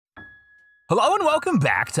Hello and welcome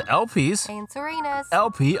back to LP's And Syrena's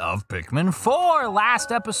LP of Pikmin 4.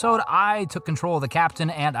 Last episode, I took control of the captain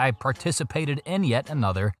and I participated in yet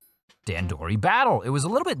another Dandori battle. It was a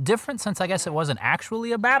little bit different since I guess it wasn't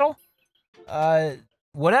actually a battle.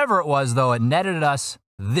 Whatever it was though, it netted us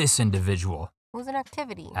this individual. It was an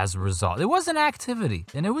activity. As a result, it was an activity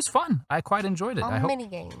and it was fun. I quite enjoyed it. A mini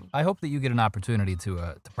game. I hope that you get an opportunity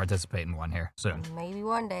to participate in one here soon. Maybe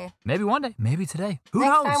one day. Maybe one day, maybe today. Who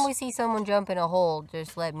knows? Next time we see someone jump in a hole,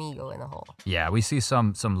 just let me go in the hole. Yeah, we see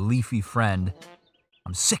some leafy friend.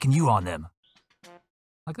 I'm sicking you on them.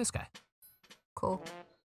 Like this guy. Cool.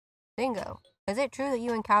 Bingo. Is it true that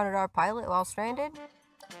you encountered our pilot while stranded?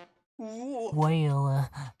 Well,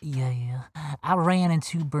 yeah. I ran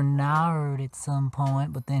into Bernard at some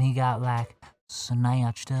point, but then he got, like,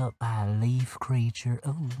 snatched up by a leaf creature.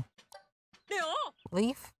 Ooh.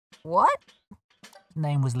 Leaf? What? His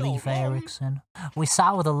name was Leaf Erickson. We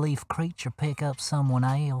saw the leaf creature pick up someone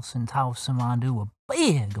else and toss him onto a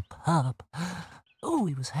big pup. Ooh,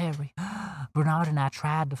 he was hairy. Bernard and I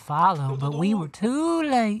tried to follow, but we were too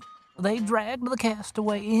late. They dragged the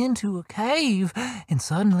castaway into a cave, and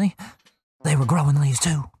suddenly, they were growing leaves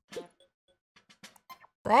too.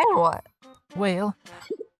 Then what? Well,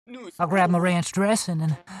 I grabbed my ranch dressing,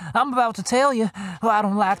 and I'm about to tell you, I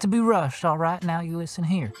don't like to be rushed, all right? Now you listen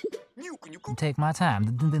here. And take my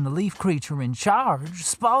time. Then the leaf creature in charge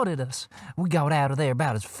spotted us. We got out of there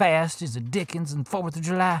about as fast as the Dickens and 4th of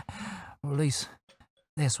July. Or at least,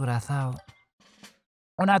 that's what I thought.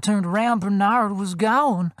 When I turned around, Bernard was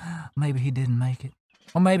gone. Maybe he didn't make it.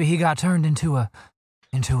 Or maybe he got turned into a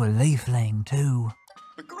leafling, too.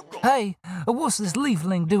 Hey, what's this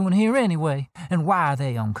leafling doing here anyway? And why are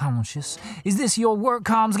they unconscious? Is this your work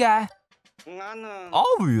comms guy?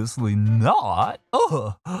 Obviously not.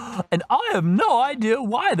 And I have no idea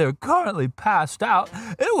why they're currently passed out.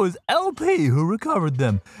 It was LP who recovered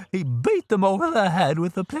them. He beat them over the head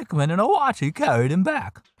with the Pikmin and Oatchi carried him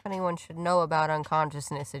back. If anyone should know about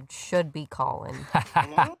unconsciousness, it should be Colin.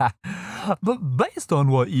 But based on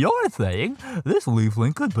what you're saying, this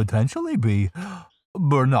leafling could potentially be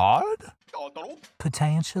Bernard?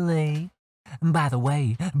 Potentially. And by the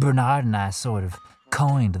way, Bernard and I sort of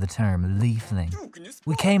coined the term leafling.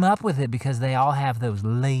 We came up with it because they all have those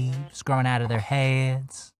leaves growing out of their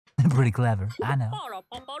heads. Pretty clever, I know.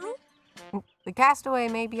 The castaway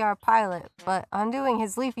may be our pilot, but undoing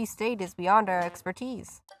his leafy state is beyond our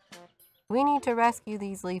expertise. We need to rescue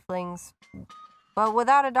these leaflings, but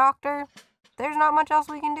without a doctor, there's not much else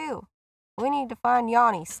we can do. We need to find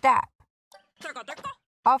Yanni stat.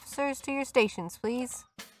 Officers to your stations, please.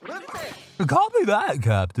 Copy that,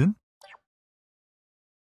 Captain.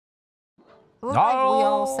 Looks like we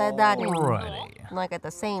all said that Alrighty. like at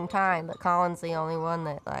the same time, but Colin's the only one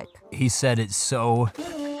that He said it so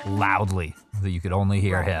loudly that you could only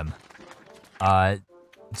hear him.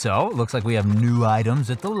 So, looks like we have new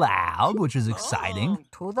items at the lab, which is exciting.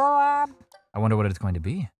 To the lab? I wonder what it's going to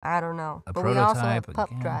be. I don't know. A But we also have prototype pup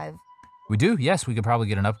again. drive. We do, yes, we could probably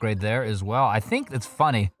get an upgrade there as well. I think it's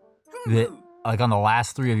funny that, like, on the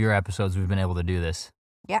last 3 of your episodes, we've been able to do this.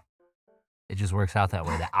 Yeah. It just works out that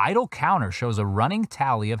way. The idle counter shows a running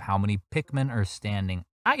tally of how many Pikmin are standing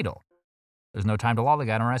idle. There's no time to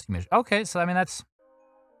lollygag on rescue mission. Okay, so, I mean, that's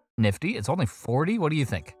nifty. It's only 40. What do you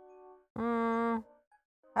think?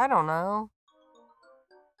 I don't know.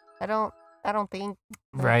 I don't think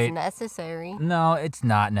that's Right. necessary. No, it's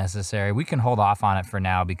not necessary. We can hold off on it for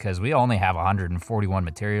now because we only have 141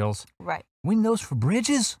 materials. Right. We need those for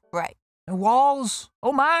bridges Right. and walls.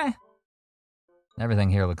 Oh my. Everything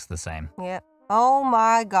here looks the same. Yep. Oh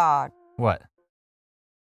my god. What?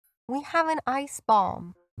 We have an ice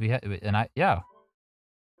bomb. Yeah.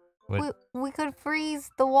 What? We could freeze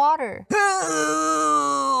the water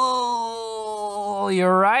Oh,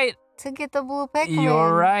 you're right. to get the blue Pikmin.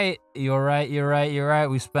 You're right.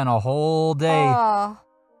 We spent a whole day Oh,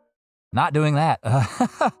 not doing that.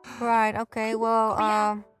 right. Okay.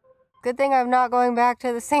 Well, good thing I'm not going back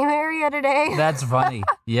to the same area today. That's funny.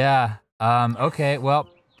 Yeah. Okay, well,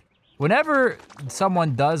 whenever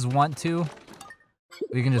someone does want to,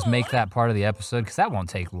 we can just make that part of the episode, because that won't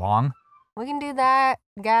take long. We can do that.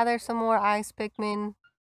 Gather some more ice Pikmin.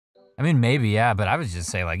 I mean, maybe, yeah, but I would just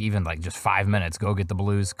say, like, even, like, just 5 minutes, go get the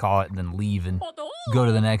blues, call it, and then leave and go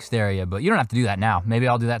to the next area. But you don't have to do that now. Maybe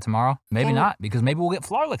I'll do that tomorrow. Maybe not, because maybe we'll get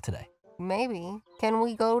Flarlick today. Maybe. Can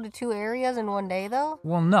we go to 2 areas in one day, though?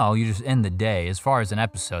 Well, no, you just end the day. As far as an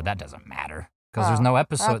episode, that doesn't matter. Because there's no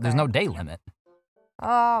episode, there's okay. no day limit.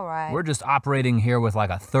 All right. We're just operating here with like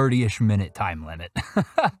a 30-ish minute time limit.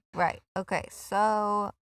 Right. Okay.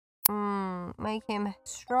 So, make him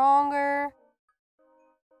stronger.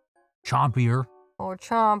 Chompier. Or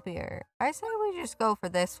chompier. I say we just go for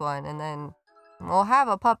this one, and then we'll have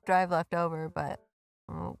a pup drive left over, but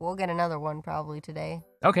we'll get another one probably today.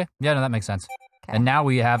 Okay, yeah, no, that makes sense. Okay. And now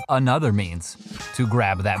we have another means to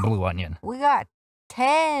grab that blue onion. We got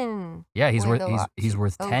 10. Yeah, he's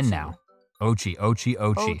worth 10 now. Oatchi. Oatchi,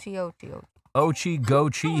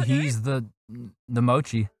 gochi, he's the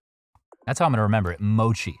mochi. That's how I'm gonna remember it.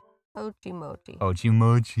 Mochi. Oatchi mochi. Oatchi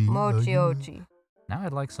mochi. Mochi. Now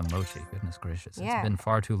I'd like some mochi, goodness gracious. Yeah. It's been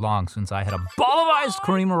far too long since I had a ball of ice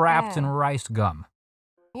cream wrapped in rice gum.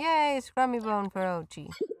 Yay, scrummy bone for Oatchi.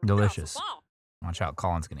 Delicious. Watch out,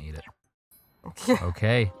 Colin's gonna eat it.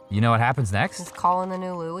 Okay, you know what happens next? Is Colin the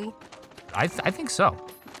new Louie? I think so.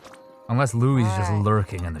 Unless Louie's just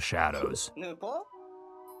lurking in the shadows.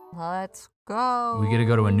 Let's go. We get to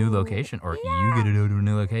go to a new location, or you get to go to a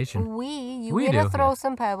new location. You get to throw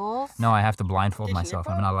some pebbles. No, I have to blindfold myself.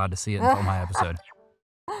 I'm not allowed to see it until my episode.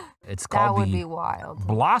 It's called That would be wild.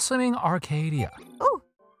 Blossoming Arcadia. Ooh.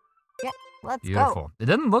 Yeah, let's Beautiful. go. It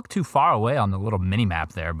doesn't look too far away on the little mini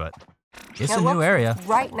map there, but it's a new area.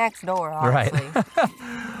 Right next door, honestly.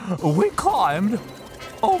 Right. We climbed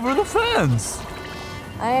over the fence.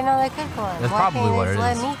 I didn't know they could climb. That's Why probably can't what they it just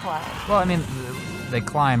let is. me climb? Well, I mean, they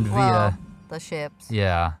climbed via... the ships.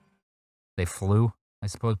 Yeah. They flew, I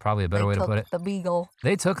suppose, probably a better way to put it. The beagle.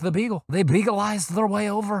 They took the beagle. They beagleized their way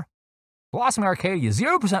over. Blossoming Arcadia,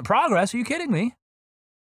 0% progress. Are you kidding me?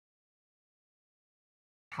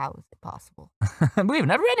 How is it possible? We've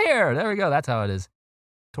never been here. There we go. That's how it is.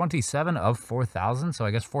 27 of 4,000. So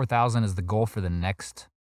I guess 4,000 is the goal for the next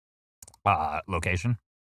location.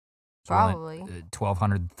 So Probably.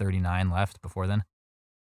 1,239 left before then.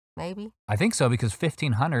 Maybe. I think so, because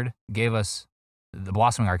 1,500 gave us the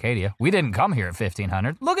Blossoming Arcadia. We didn't come here at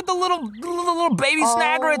 1,500. Look at the little baby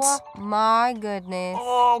snagrets. Oh my goodness.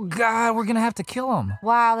 Oh God, we're gonna have to kill them.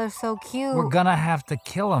 Wow, they're so cute. We're gonna have to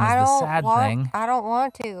kill them. Is the sad thing. I don't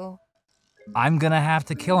want to. I'm gonna have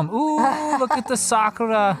to kill them. Ooh, look at the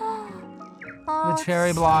sakura. The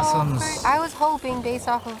cherry blossoms. I was hoping, based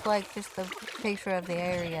off of like just the picture of the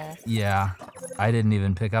area. Yeah, I didn't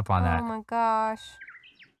even pick up on that. Oh my gosh.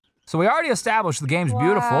 So we already established the game's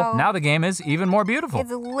beautiful. Now the game is even more beautiful.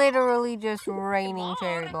 It's literally just raining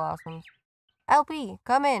cherry blossoms. LP,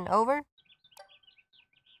 come in, over.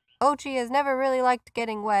 Oatchi has never really liked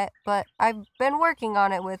getting wet, but I've been working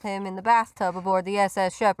on it with him in the bathtub aboard the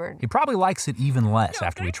SS Shepherd. He probably likes it even less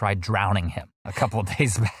after we tried drowning him a couple of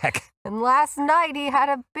days back. And last night he had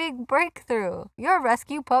a big breakthrough. Your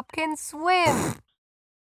rescue pup can swim.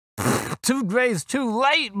 2 days too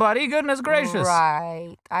late, buddy. Goodness gracious.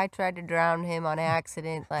 Right. I tried to drown him on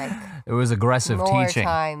accident, like it was aggressive more teaching.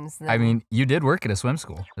 times than... I mean, you did work at a swim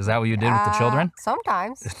school. Is that what you did with the children?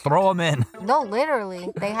 Sometimes. Throw them in. No, literally.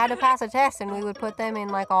 They had to pass a test, and we would put them in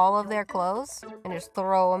like all of their clothes and just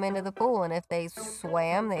throw them into the pool. And if they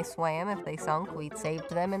swam, they swam. If they sunk, we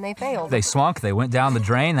saved them, and they failed. They swunk. They went down the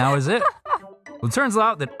drain. That was it. Well, it turns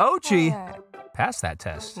out that Oatchi passed that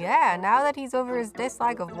test. Yeah, now that he's over his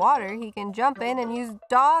dislike of water, he can jump in and use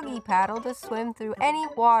doggy paddle to swim through any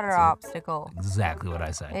water obstacle. Exactly what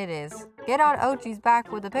I said. It is. Get on Oatchi's back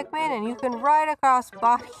with the Pikmin and you can ride across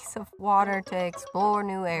bodies of water to explore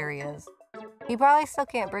new areas. He probably still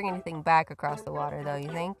can't bring anything back across the water, though, you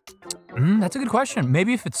think? That's a good question.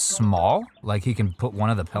 Maybe if it's small, like he can put one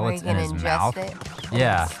of the pellets in his mouth. It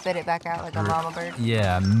yeah. Spit it back out like a mama bird.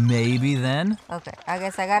 Yeah, maybe then. Okay, I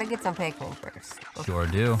guess I gotta get some Pikmin first. Sure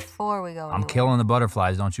do. Before we go I'm killing the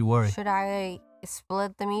butterflies, don't you worry. Should I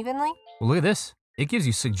split them evenly? Well, look at this. It gives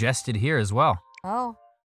you suggested here as well. Oh.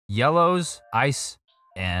 Yellows, ice,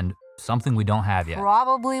 and something we don't have yet.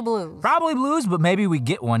 Probably blues. Probably blues, but maybe we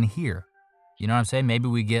get one here. You know what I'm saying? Maybe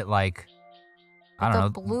we get like, I don't know.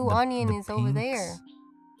 The blue onion is over there.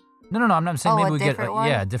 No, I'm not saying maybe we get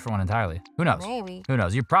a different one entirely. Who knows? Maybe. Who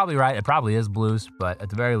knows? You're probably right. It probably is blues, but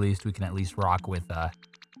at the very least, we can at least rock with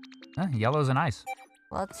yellows and ice.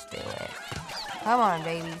 Let's do it. Come on,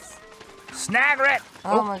 babies. Snagger it!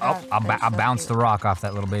 Oh my God. I bounced the rock off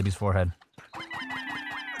that little baby's forehead.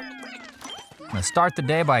 I'm gonna start the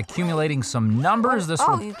day by accumulating some numbers. This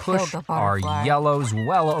will push our yellows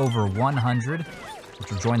well over 100, which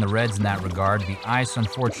will join the reds in that regard. The ice,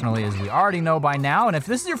 unfortunately, as we already know by now, and if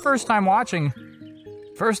this is your first time watching,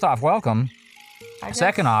 first off, welcome.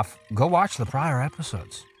 Second off, go watch the prior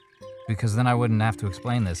episodes, because then I wouldn't have to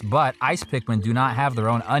explain this. But ice Pikmin do not have their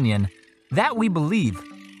own onion. That we believe.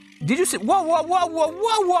 Did you see? Whoa, whoa, whoa, whoa,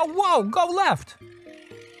 whoa, whoa, whoa, go left.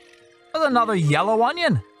 There's another yellow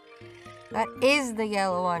onion. That is the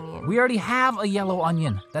yellow onion. We already have a yellow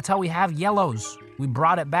onion. That's how we have yellows. We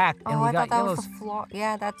brought it back and we got yellows. Was the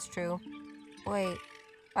yeah, that's true. Wait.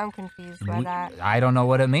 I'm confused by that. I don't know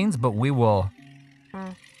what it means, but we will.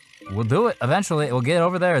 We'll do it eventually. We'll get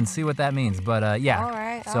over there and see what that means. But yeah. All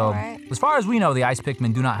right. So all right. as far as we know, the ice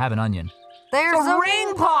Pikmin do not have an onion. There's a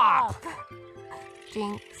ring pop.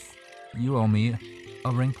 Jinx. You owe me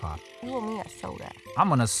a ring pop. You owe me a soda.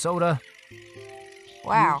 I'm on a soda.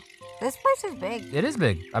 Wow. This place is big. It is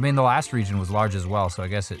big. I mean, the last region was large as well, so I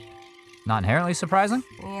guess it not inherently surprising.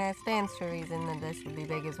 Yeah, it stands to reason that this would be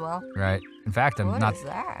big as well. Right. In fact, I'm What not. is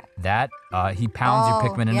that? That he pounds your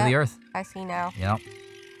Pikmin into the earth. I see now. Yep.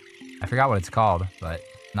 I forgot what it's called, but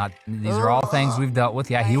not. These are all things we've dealt with.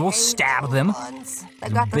 Yeah, he will stab them. They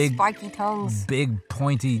got the Big- spiky tongues. Big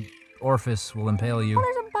pointy orifice will impale you. Oh,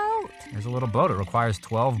 there's a boat. There's a little boat. It requires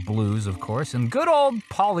 12 blues, of course, and good old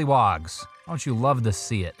pollywogs. Don't you love to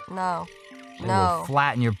see it? No. It will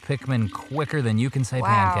flatten your Pikmin quicker than you can say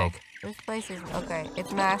Wow. pancake. This place is, okay,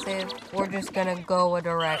 it's massive. We're just gonna go a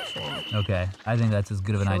direction. Okay, I think that's as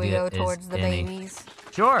good of an Should we idea go towards as the any. babies?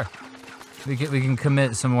 Sure. We can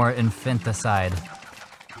commit some more infanticide.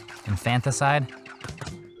 Infanticide?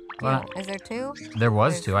 Well, Is there two? there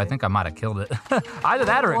was There's two. I two. think I might have killed it. Either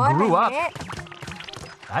that or it What grew a up.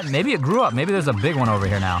 hit. Maybe it grew up. Maybe there's a big one over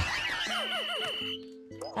here now.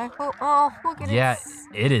 I hope, oh, look at Yeah, its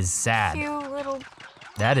it is sad. cute little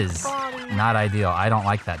That is body. not ideal. I don't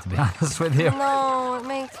like that, to be honest with you. No, it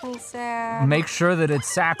makes me sad. Make sure that its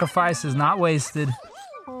sacrifice is not wasted.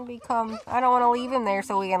 I don't want to leave him there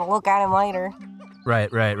so we can look at him later.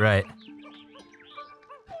 Right.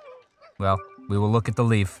 Well, we will look at the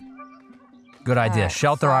leaf. Good idea. Alright,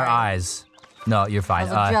 Shelter our sorry. eyes. No, you're I fine.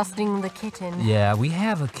 was adjusting the kitten. Yeah, we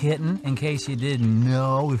have a kitten, in case you didn't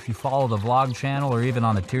know. If you follow the vlog channel or even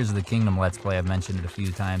on the Tears of the Kingdom Let's Play, I've mentioned it a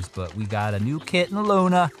few times, but we got a new kitten,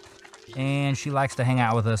 Luna, and she likes to hang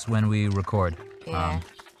out with us when we record. Yeah.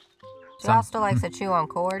 She some- also likes to chew on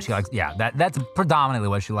cords. She likes, yeah, that's predominantly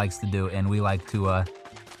what she likes to do, and we like to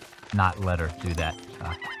not let her do that.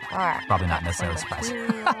 Alright. Probably not necessarily Some surprising.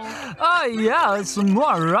 material. Oh yeah, some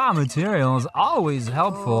more raw materials, always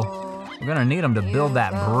helpful. Oh, We're gonna need them to here build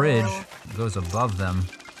that we go. bridge that goes above them.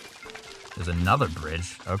 There's another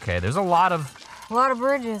bridge. Okay, there's a lot of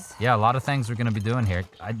bridges. a lot of things we're gonna be doing here.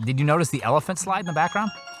 Did you notice the elephant slide in the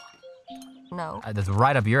background? No. That's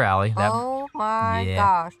right up your alley. That, Oh my yeah.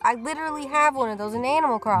 gosh. I literally have one of those in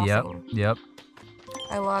Animal Crossing. Yep.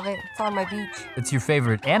 I love it. It's on my beach. It's your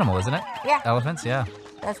favorite animal, isn't it? Yeah, Elephants, yeah.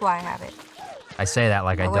 that's why I have it. I say that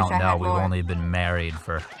like I wish don't I know. had We've more. only been married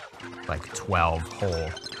for like 12 whole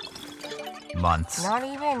months.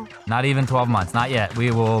 Not even. 12 months, not yet.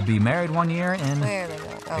 We will be married 1 year in, Where are they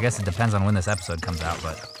going? I guess it depends on when this episode comes out,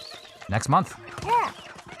 but next month. Yeah.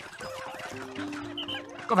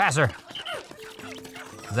 Go faster.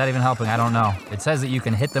 Is that even helping? I don't know. It says that you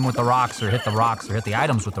can hit them with the rocks or hit the rocks or hit the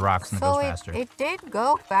items with the rocks and it So goes faster. it did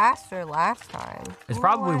go faster last time. It's You know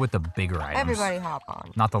probably what? with the bigger items. Everybody hop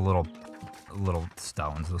on. Not the little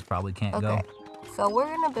stones. Those probably can't Okay. go. So we're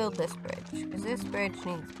gonna build this bridge because this bridge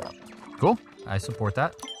needs built. Cool. I support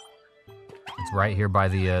that. It's right here by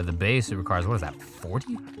the base. It requires, what is that,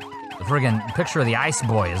 40? The friggin' picture of the ice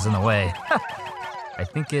boy is in the way. I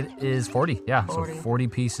think it is 40. Yeah, 40. so 40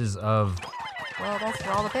 pieces of Well, that's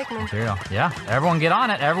all the Pikmin. material. Yeah, everyone get on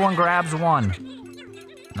it. Everyone grabs one.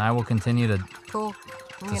 And I will continue to Cool.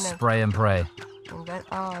 I'm to gonna spray and pray. invent.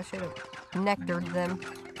 Oh, I should have nectared them.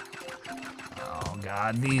 Oh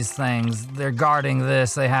God, these things, they're guarding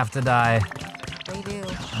this. They have to die. They do.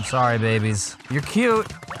 I'm sorry, babies. You're cute.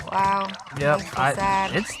 Wow. Yep, Makes me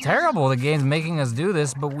sad. it's terrible the game's making us do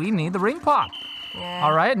this, but we need the ring pop. Yeah.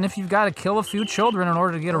 All right, and if you've got to kill a few children in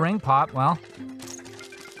order to get a ring pop, well,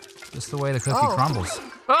 just the way the cookie Oh. crumbles.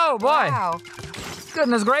 Oh boy, Wow.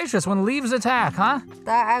 goodness gracious, when leaves attack, huh?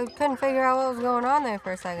 I couldn't figure out what was going on there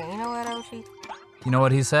for a second. You know what, Oatchi? You know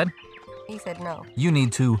what he said? He said no. You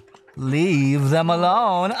need to leave them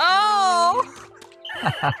alone. Oh!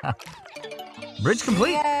 Bridge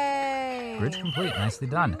complete. Yay! Bridge complete, nicely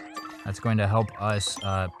done. That's going to help us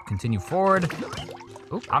continue forward.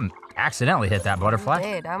 Oop, I'm accidentally hit that butterfly.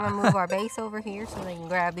 Did. I'm gonna move our base over here so they can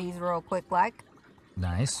grab these real quick like.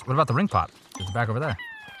 Nice. What about the ring pop? It's back over there.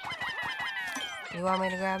 You want me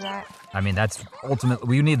to grab that? I mean, that's ultimate.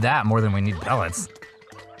 We need that more than we need pellets.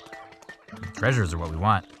 Treasures are what we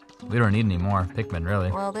want. We don't need any more Pikmin,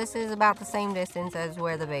 really. Well, this is about the same distance as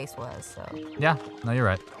where the base was, so. Yeah, no, you're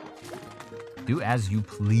right. Do as you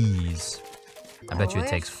please. I bet you it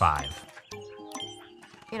takes 5.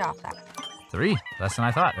 Get off that. 3, less than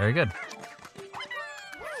I thought. Very good.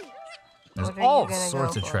 There's What are you all gonna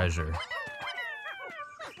sorts go of for? treasure.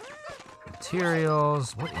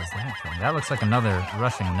 Materials. What is that thing? That looks like another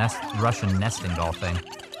Russian nesting doll thing.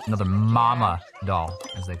 Another mama doll,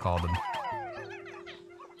 as they call them.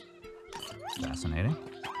 Fascinating.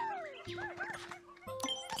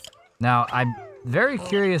 Now, I'm very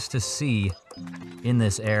curious to see in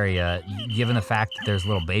this area, given the fact that there's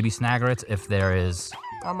little baby snagrets, if there is...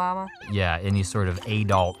 A mama? Yeah, any sort of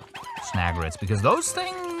adult snagrets, because those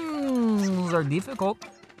things are difficult.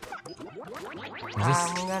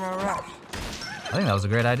 I'm gonna rush. I think that was a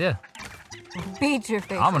great idea. Beat your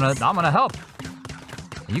face. I'm gonna help.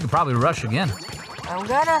 You can probably rush again. I'm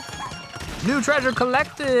gonna. New treasure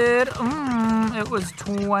collected. It was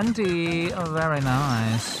 20. Oh, very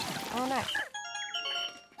nice. Oh, nice.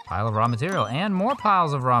 Pile of raw material and more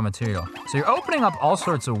piles of raw material. So you're opening up all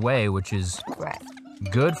sorts of way, which is Right.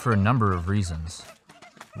 good for a number of reasons.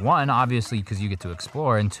 One, obviously, because you get to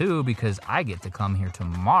explore, and two, because I get to come here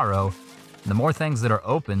tomorrow. And the more things that are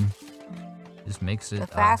open, just makes it... The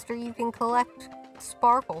faster you can collect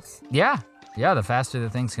sparkles. Yeah, the faster the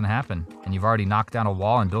things can happen. And you've already knocked down a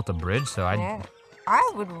wall and built a bridge, so Yeah.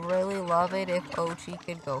 I would really love it if Oatchi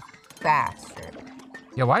could go faster.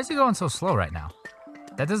 Yeah, why is he going so slow right now?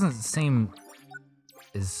 That doesn't seem...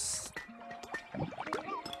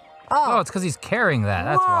 Oh, it's because he's carrying that,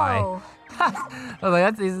 that's why. Whoa. I was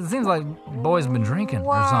like, it seems like boy's been drinking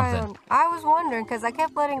or something. I was wondering, because I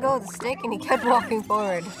kept letting go of the stick and he kept walking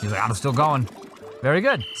forward. He's like, I'm still going. Very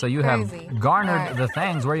good. So you Crazy. have garnered Alright. the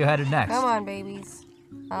things. Where are you headed next? Come on, babies.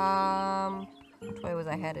 Which way was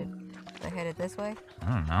I headed? Was I headed this way? I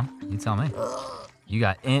don't know. You tell me. You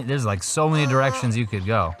got, there's like so many directions you could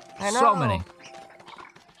go. I know. So many.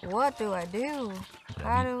 What do I do?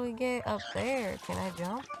 How do we get up there? Can I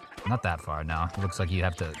jump? Not that far, no. It looks like you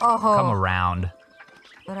have to Oh. come around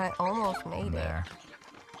But I almost made there.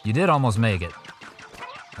 You did almost make it.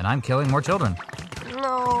 And I'm killing more children. it.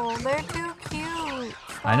 No, they're too cute.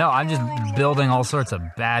 I know, I'm just Killing building all sorts of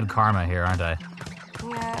bad karma here, aren't I? them.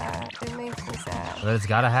 Yeah, it makes me sad. But it's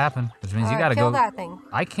gotta happen, which means you gotta kill go. that thing.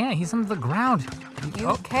 I can't, he's on the ground.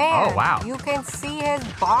 You can. Oh, wow. You can see his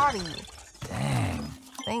body. Dang.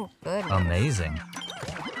 Thank goodness. Amazing.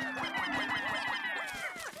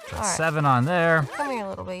 Got Alright. 7 on there. Come here,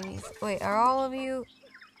 little babies. Wait, are all of you?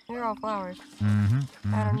 You're all flowers.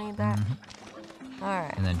 Mm-hmm. I don't need that.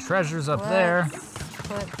 Alright. And then treasures up there.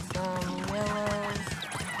 Put some yellows.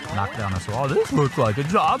 Knock down this wall. This looks like a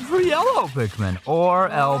job for yellow Pikmin. Or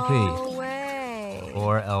LP. No way.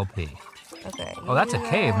 Or LP. Okay. Oh, that's a you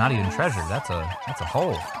cave, not even guys treasure. That's a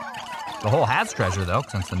hole. The hole has treasure though,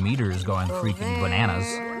 since the meter is going go freaking there. bananas.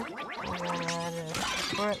 I'm gonna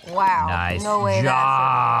just put- Wow. Nice No way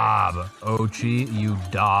job, Oatchi, you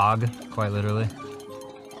dog. Quite literally.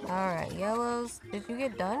 Alright, yellows. Did you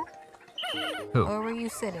get done? Who? Or were you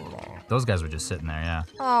sitting there? Those guys were just sitting there, yeah.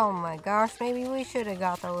 Oh my gosh, maybe we should have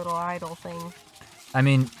got the little idol thing. I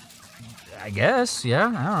mean, I guess, yeah,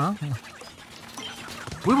 I don't know.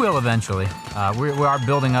 We will eventually. We are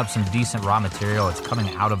building up some decent raw material. It's coming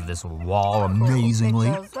out of this wall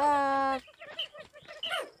amazingly. Pick those up.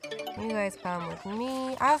 You guys come with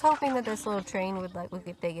me. I was hoping that this little train would, like, we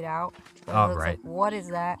could take it out. But Oh, it looks right. like, what is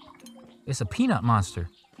that? It's a peanut monster.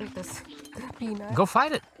 Take this peanut. Go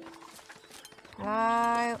fight it.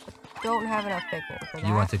 I don't have enough Pikmin for that.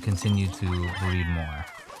 You want to continue to breed more.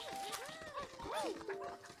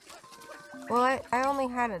 Well, I only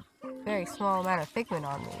had a very small amount of Pikmin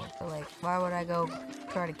on me. So, like, why would I go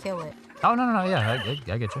try to kill it? Oh, no, yeah,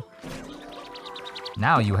 I get you.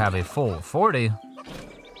 Now you have a full 40.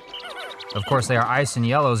 Of course, they are ice and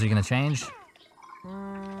yellows. Are you going to change?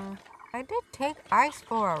 I did take ice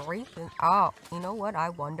for a reason. Oh, you know what? I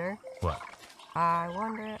wonder. What? I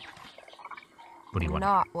wonder. What do you want?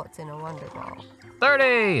 Not what's in a Wonder Ball.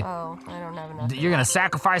 30! Oh, I don't have enough. You're going to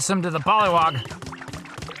sacrifice him to the pollywog.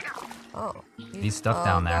 Oh. He's stuck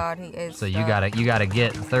down there. God, he is So stuck. you gotta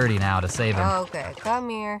get 30 now to save him. Okay, come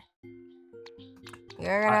here.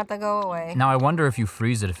 You're gonna have to go away. Now I wonder if you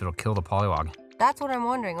freeze it, if it'll kill the pollywog. That's what I'm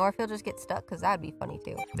wondering, or if he'll just get stuck, because that'd be funny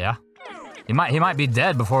too. Yeah? He might be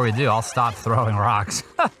dead before we do. I'll stop throwing rocks.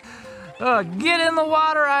 Get in the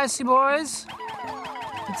water, icy boys.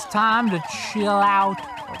 It's time to chill out.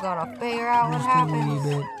 We're gonna figure out what Just a wee happens.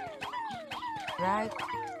 bit. Right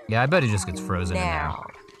Yeah, I bet he just gets frozen in there. now.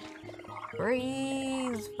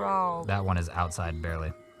 Freeze, frog. That one is outside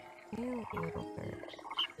barely. You little bird.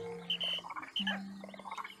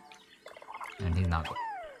 And he's not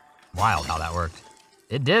wild how that worked.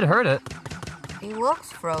 It did hurt it. He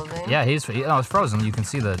looks frozen. Yeah, it's frozen. You can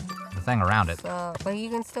see the thing around it. So, but you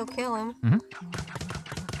can still kill him. Boom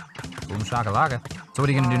shakalaka. So what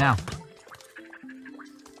are you gonna do now?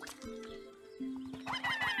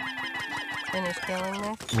 Finish killing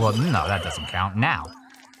this. Well, no, that doesn't count. Now.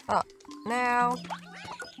 Oh, now.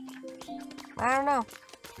 I don't know.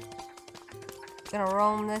 Gonna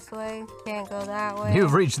roam this way. Can't go that way.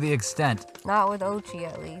 You've reached the extent. Not with Oatchi,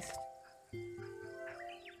 at least.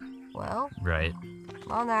 Well. Right.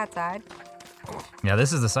 On that side. Yeah,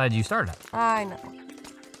 this is the side you started at. I know.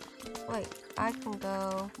 Wait, I can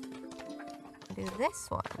go do this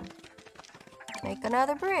one. Make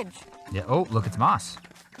another bridge. Yeah. Oh, look, it's moss.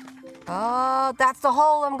 Oh, that's the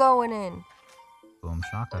hole I'm going in. Boom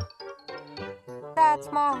shaka.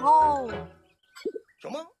 That's my hole.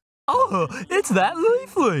 Oh, it's that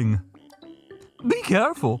leafling. Be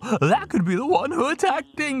careful. That could be the one who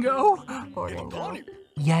attacked Dingo. Poor Dingo.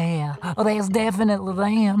 Yeah, there's definitely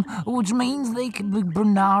them, which means they could be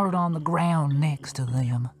Bernard on the ground next to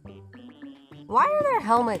them. Why are their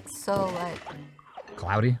helmets so, like...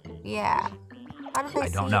 Cloudy? Yeah. How do they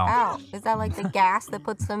see know. out? Is that like the gas that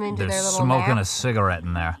puts them into They're their little smoking nap? a cigarette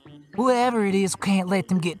in there. Whoever it is, can't let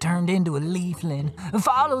them get turned into a leafling.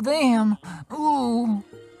 Follow them. Ooh.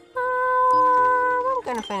 I'm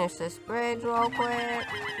gonna finish this bridge real quick.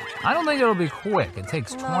 I don't think it'll be quick. It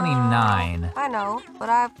takes 29. I know,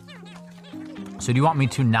 but So do you want me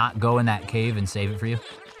to not go in that cave and save it for you?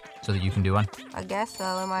 So that you can do one? I guess so.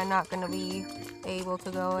 Am I not gonna be able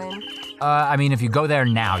to go in? I mean, if you go there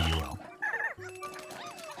now, you will.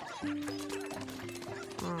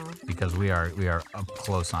 Because we are up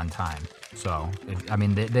close on time. So, I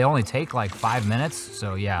mean, they only take like 5 minutes.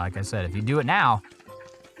 So yeah, like I said, if you do it now,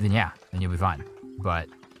 then yeah, then you'll be fine. But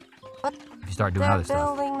if you start doing other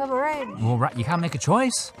stuff. They're building the bridge. Well, right, you gotta make a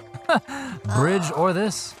choice. Bridge or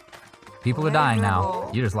this. People are dying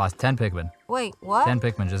now. You just lost 10 Pikmin. Wait, what? 10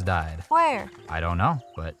 Pikmin just died. Where? I don't know,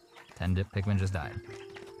 but 10 Pikmin just died.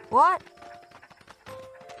 What?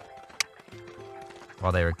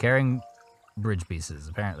 While they were carrying bridge pieces,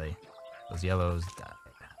 apparently. Those yellows died.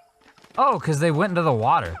 Oh, because they went into the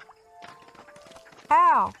water.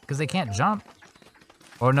 How? Because they can't jump.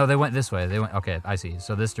 Oh, no, they went this way. They went, okay, I see.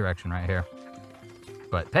 So this direction right here.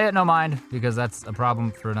 But pay it no mind, because that's a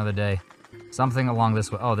problem for another day. Something along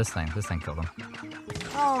this way. Oh, this thing killed him.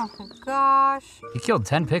 Oh my gosh. He killed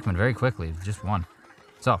 10 Pikmin very quickly, just one.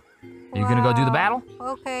 So, are you gonna go do the battle?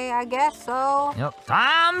 Okay, I guess so. Yep,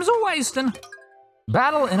 time's a-wasting.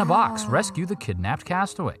 Battle in a box. Rescue the kidnapped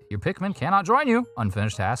castaway. Your Pikmin cannot join you.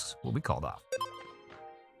 Unfinished tasks will be called off.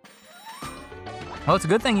 Well, it's a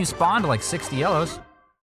good thing you spawned like 60 yellows.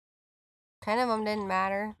 10 of them didn't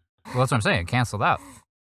matter. Well, that's what I'm saying. It canceled out.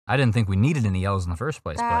 I didn't think we needed any yellows in the first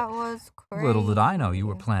place, That but was crazy. little did I know you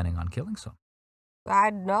were planning on killing some. I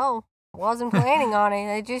know. Wasn't planning on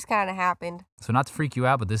it. It just kind of happened. So not to freak you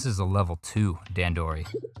out, but this is a level 2 Dandori.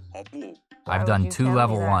 Why I've would done you 2 tell me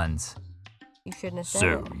level that? 1s. You shouldn't have said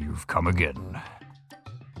So, it. you've come again.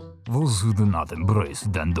 Those who do not embrace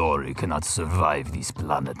Dandori cannot survive this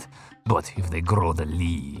planet. But if they grow the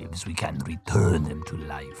leaves, we can return them to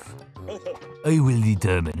life. I will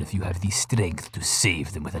determine if you have the strength to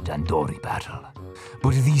save them with a Dandori battle.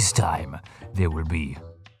 But this time, there will be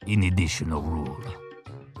an additional rule.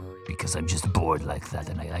 Because I'm just bored like that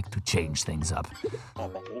and I like to change things up.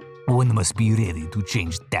 One must be ready to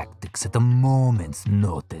change tactics at a moment's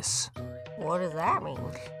notice. What does that mean?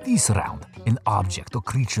 This round, an object or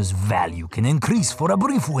creature's value can increase for a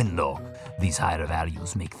brief window. These higher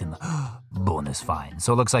values make them bonus finds.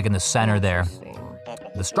 So it looks like in the center there, Interesting.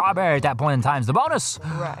 the strawberry at that point in time is the bonus.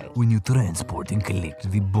 Right. When you transport and collect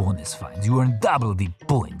the bonus finds, you earn double the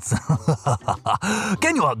points.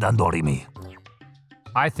 Can you out-Dandori me?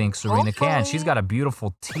 I think Syriena can. She's got a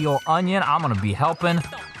beautiful teal onion. I'm gonna be helping.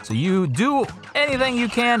 So you do anything you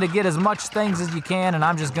can to get as much things as you can, and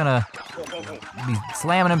I'm just gonna be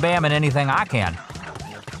slamming and bamming anything I can.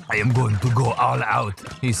 I am going to go all out,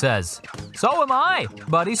 he says. So am I,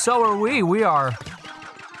 buddy, so are we. We are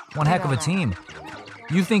one heck of a team.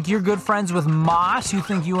 You think you're good friends with Moss? You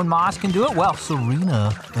think you and Moss can do it? Well,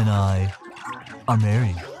 Syriena and I are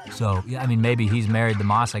married. So, yeah, I mean, maybe he's married to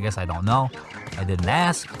Moss. I guess I don't know. I didn't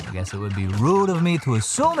ask. I guess it would be rude of me to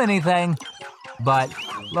assume anything. But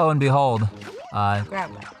lo and behold, Grab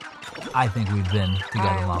that. I think we've been together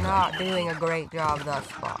I'm longer. not doing a great job thus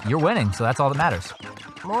far. You're winning, so that's all that matters.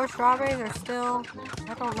 More strawberries are still...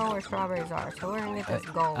 I don't know where strawberries are, so we're gonna get this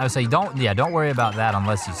gold. I would say don't worry about that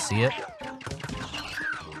unless you see it.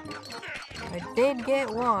 I did get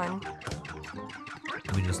one.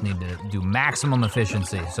 We just need to do maximum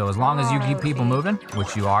efficiency. So as long as you keep people moving,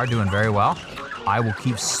 which you are doing very well, I will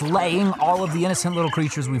keep slaying all of the innocent little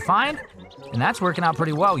creatures we find. And that's working out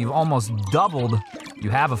pretty well. You've almost doubled. You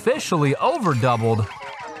have officially over doubled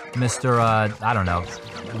Mr. I don't know,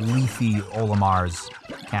 Leafy Olimar's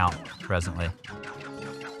count presently.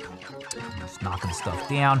 Just knocking stuff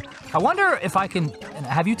down. I wonder if I can,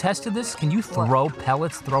 have you tested this? Can you throw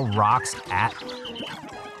pellets, throw rocks at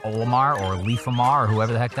Olimar or Leafamar or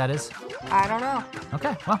whoever the heck that is? I don't know.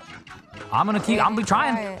 Okay, well, I'm gonna be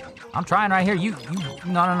trying. I'm trying right here.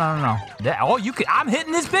 No. I'm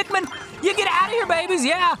hitting this Pikmin. You get out of here, babies.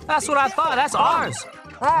 Yeah, that's what I thought. That's ours.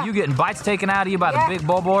 You getting bites taken out of you by the big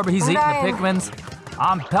Bulborb. He's eating the Pikmins.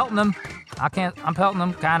 I'm pelting him. I'm pelting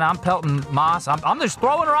him, kinda. I'm pelting moss. I'm just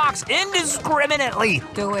throwing rocks indiscriminately.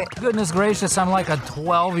 Do it. Goodness gracious, I'm like a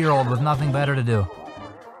 12-year-old with nothing better to do.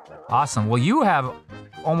 Awesome. Well, you have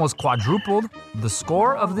almost quadrupled the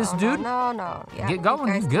score of this dude. No. Yeah, get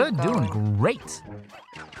going. You're good. Doing great.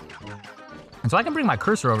 And so I can bring my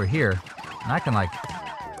cursor over here, and I can I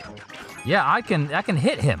can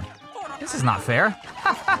hit him. This is not fair.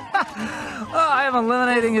 I am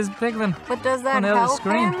eliminating his Pikmin. But does that on the other help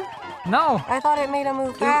screen. him? No. I thought it made him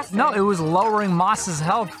move faster. No, it was lowering Moss's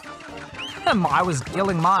health. I was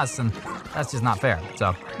killing Moss, and that's just not fair.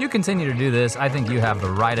 So you continue to do this. I think you have the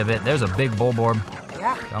right of it. There's a big Bulborb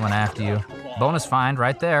coming after you. Bonus find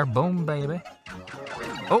right there. Boom, baby.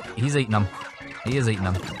 Oh, he's eating them. He is eating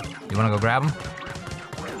them. You want to go grab him?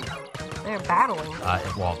 They're battling.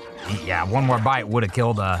 One more bite would have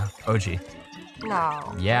killed Oatchi.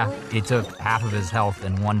 No. Yeah, he took half of his health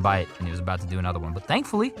in one bite, and he was about to do another one. But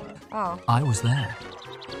thankfully, I was there.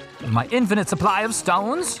 With my infinite supply of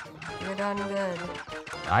stones. You're done good.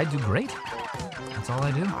 I do great. That's all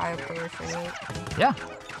I do. I appreciate. Yeah.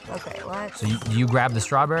 Okay, let's. So you grab the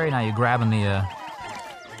strawberry, now you're grabbing the,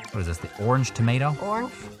 what is this, the orange tomato?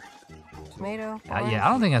 Orange? Tomato? Orange? Yeah, I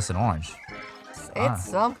don't think that's an orange. It's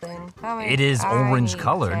something. It is orange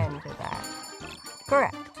colored. 10 to that.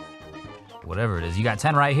 Correct. Whatever it is. You got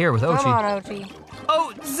 10 right here with Oatchi. Come on, Oatchi.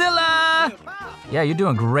 Oatzilla! Yeah, you're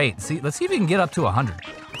doing great. Let's see if you can get up to 100.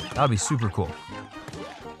 That would be super cool.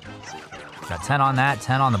 Got 10 on that,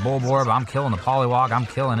 10 on the Bulborb. I'm killing the Poliwag. I'm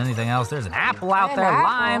killing anything else. There's an apple out there,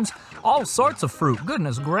 limes, all sorts of fruit.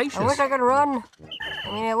 Goodness gracious. I wish I could run.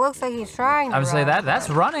 I mean, it looks like he's trying to I would say run, that's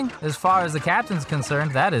running as far as the captain's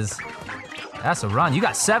concerned. That's a run. You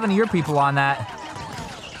got 7 of your people on that.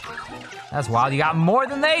 That's wild. You got more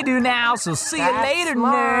than they do now, so see you later,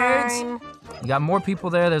 nerds. You got more people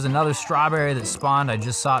there. There's another strawberry that spawned. I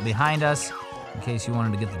just saw it behind us, in case you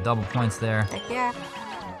wanted to get the double points there. Heck yeah.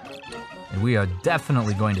 And we are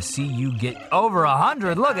definitely going to see you get over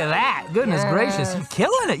 100. Look at that. Goodness gracious. You're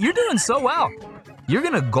killing it. You're doing so well. You're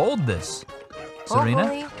going to gold this, Syriena.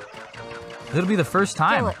 Hopefully. It'll be the first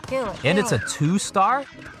time. Kill it. And it's a 2-star.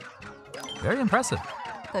 Very impressive.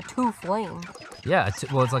 The 2 flame. Yeah,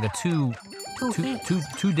 it's like a 2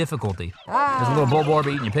 difficulty. There's a little Bulborb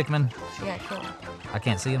eating your Pikmin. Yeah, kill him. I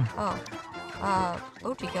can't see him.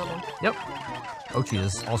 Oatchi killed him. Yep. Oatchi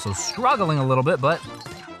is also struggling a little bit, but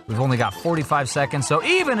we've only got 45 seconds, so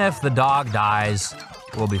even if the dog dies,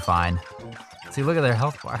 we'll be fine. See, look at their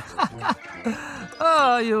health bar.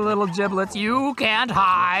 Oh, you little giblets, you can't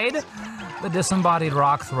hide. The disembodied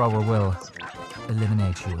rock thrower will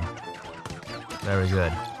eliminate you. Very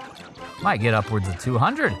good. Might get upwards of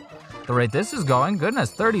 200. The rate this is going,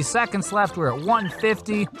 goodness, 30 seconds left. We're at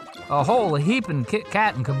 150. A whole heap and Kit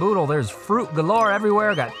Kat and caboodle. There's fruit galore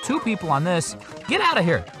everywhere. Got 2 people on this. Get out of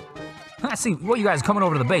here. I see what you guys coming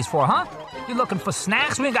over to the base for, huh? You looking for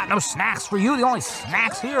snacks? We ain't got no snacks for you. The only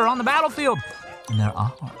snacks here are on the battlefield. And they're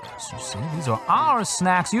ours, you see? These are our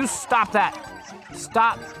snacks. You stop that.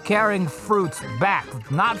 Stop carrying fruits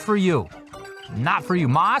back. Not for you. Not for you.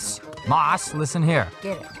 Moss, listen here.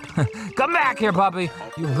 Get it. Come back here, puppy.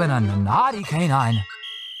 You've been a naughty canine.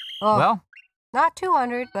 Oh, well, not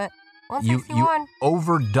 200, but 161. You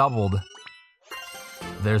over doubled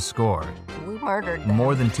their score. We murdered them.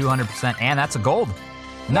 More than 200%, and that's a gold.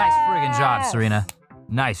 Nice friggin' job, Syriena.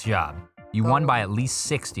 Nice job. You won by at least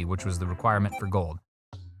 60, which was the requirement for gold.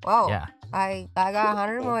 Whoa. Yeah. I got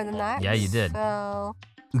 100 more than that. Yeah, you did. So...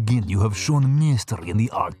 Again, you have shown mastery in the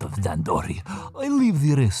art of Dandori. I leave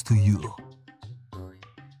the rest to you.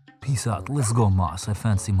 Peace out. Let's go, Moss. I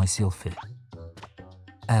fancy myself a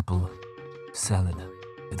apple salad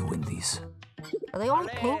at Wendy's. Are they only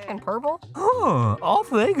pink and purple? Oh, off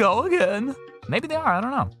they go again. Maybe they are. I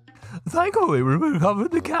don't know. Thankfully, we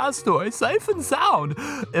recovered the castaway safe and sound.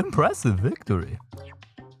 Impressive victory.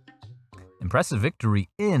 Impressive victory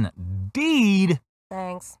indeed.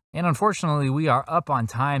 Thanks. And unfortunately, we are up on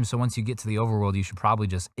time, so once you get to the overworld, you should probably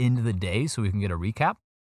just end the day so we can get a recap.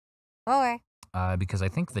 Okay. Because I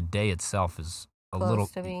think the day itself is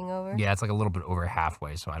Close to being over? Yeah, it's like a little bit over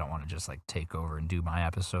halfway, so I don't want to just like take over and do my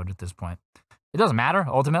episode at this point. It doesn't matter,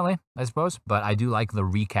 ultimately, I suppose, but I do like the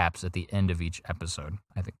recaps at the end of each episode.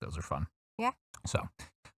 I think those are fun. Yeah. So,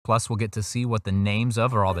 plus we'll get to see what the names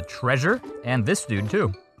of are all the treasure, and this dude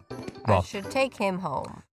too. Well, I should take him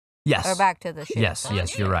home. yes. Or back to the ship.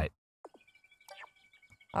 Yes, you're right.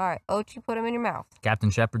 All right, Oatchi, put him in your mouth. Captain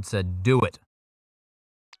Shepard said, do it.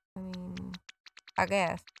 I mean, I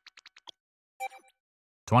guess.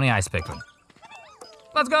 20 ice Pikmin.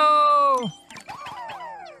 Let's go!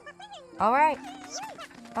 All right,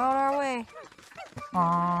 on our way.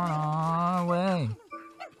 On our way.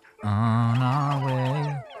 On our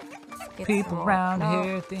way. Get People some around more.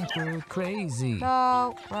 here think we're crazy. No,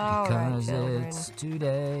 all right, Because children. it's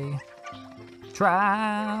today.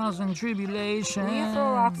 Trials and tribulations. Will you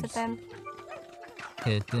throw rocks at them?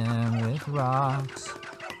 Hit them with rocks.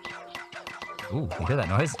 Ooh, you hear that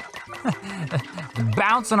noise?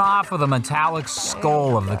 Bouncing off of the metallic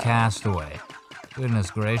skull of the castaway. Goodness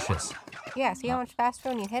gracious. Yeah, see how much faster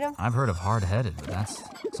when you hit them? I've heard of hard-headed, but that's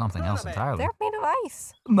something else entirely. They're made of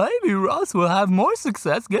ice. Maybe Russ will have more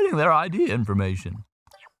success getting their ID information.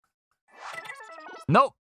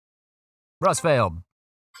 Nope. Russ failed.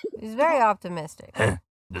 He's very optimistic.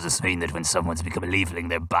 Does this mean that when someone's become a leafling,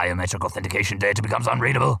 their biometric authentication data becomes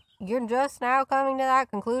unreadable? You're just now coming to that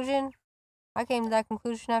conclusion? I came to that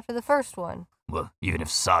conclusion after the first one. Well, even if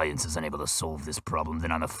science is unable to solve this problem,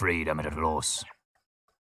 then I'm afraid I'm at a loss.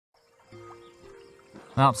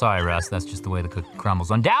 Oh, sorry, Russ. That's just the way the cookie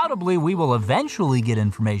crumbles. Undoubtedly, we will eventually get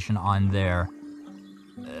information on their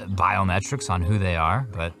biometrics, on who they are,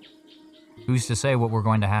 but who's to say what we're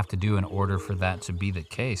going to have to do in order for that to be the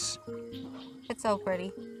case? It's so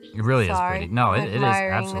pretty. It really is Sorry, pretty. No, I'm it is admiring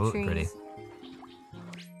the absolutely pretty. trees.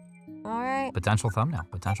 All right. Potential thumbnail.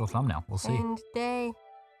 Potential thumbnail. We'll see. End day.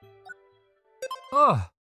 Oh,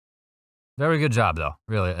 very good job, though.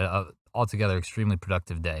 Really, altogether extremely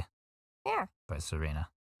productive day Yeah. by Syriena.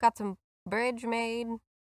 Got some bridge made.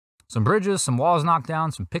 Some bridges, some walls knocked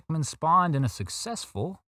down, some Pikmin spawned in a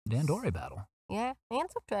successful Dandori battle. Yeah, and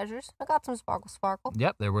some treasures. I got some sparkle.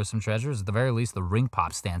 Yep, there were some treasures. At the very least, the ring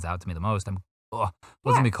pop stands out to me the most.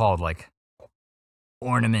 What's it be called? Like,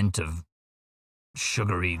 ornament of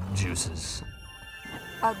sugary juices.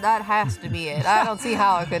 That has to be it. I don't see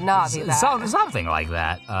how it could not be that. Something like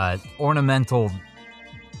that. Ornamental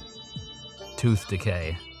tooth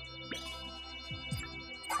decay.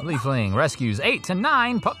 Leafling rescues 8 to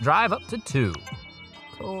 9, pup drive up to 2.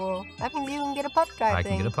 Cool. That means you can get a pup drive I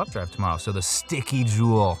thing. can get a pup drive tomorrow. So the sticky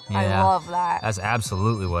jewel. Yeah, I love that. that's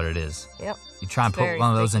absolutely what it is. Yep. You try and It's put very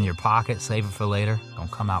one of those in sticky. your pocket, save it for later.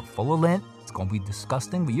 Don't come out full of lint. It's gonna be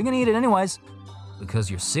disgusting, but you're gonna eat it anyways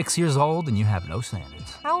because you're 6 years old and you have no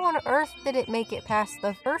standards. How on earth did it make it past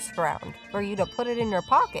the first round for you to put it in your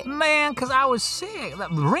pocket? Man, because I was sick. The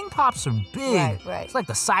ring pops are big. Right. It's like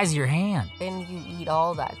the size of your hand. Then you eat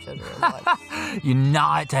all that sugar at once. You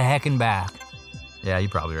gnaw it to heck and back. Yeah,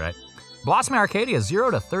 you're probably right. Blossom Arcadia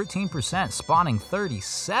 0 to 13%, spawning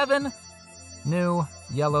 37 new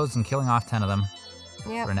yellows and killing off 10 of them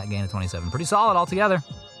Yep. for a net gain of 27. Pretty solid altogether.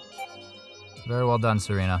 Very well done,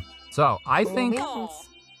 Syriena. So, I Cool think... beans.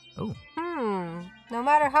 Oh, No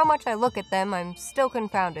matter how much I look at them, I'm still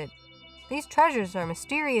confounded. These treasures are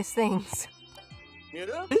mysterious things.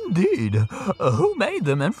 indeed. Who made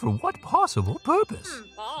them and for what possible purpose?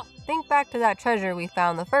 Think back to that treasure we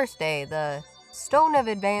found the first day, the Stone of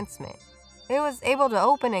Advancement. It was able to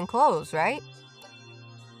open and close, right?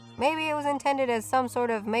 Maybe it was intended as some sort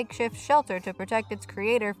of makeshift shelter to protect its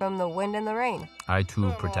creator from the wind and the rain. I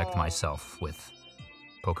too protect myself with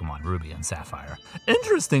Pokemon Ruby and Sapphire.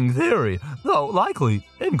 Interesting theory, though likely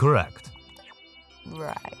incorrect.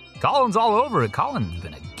 Right. Colin's all over it. Colin's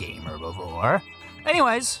been a gamer before.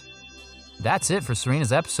 Anyways, that's it for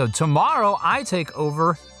Syriena's episode. Tomorrow, I take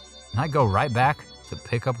over and I go right back to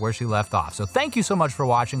pick up where she left off. So thank you so much for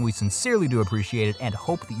watching. We sincerely do appreciate it and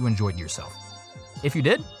hope that you enjoyed yourself. If you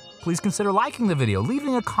did, please consider liking the video,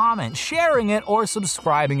 leaving a comment, sharing it, or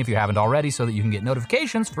subscribing if you haven't already so that you can get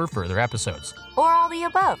notifications for further episodes. Or all the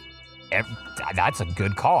above. That's a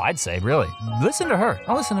good call, I'd say, really. Listen to her,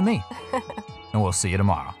 don't listen to me. And we'll see you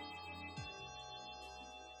tomorrow.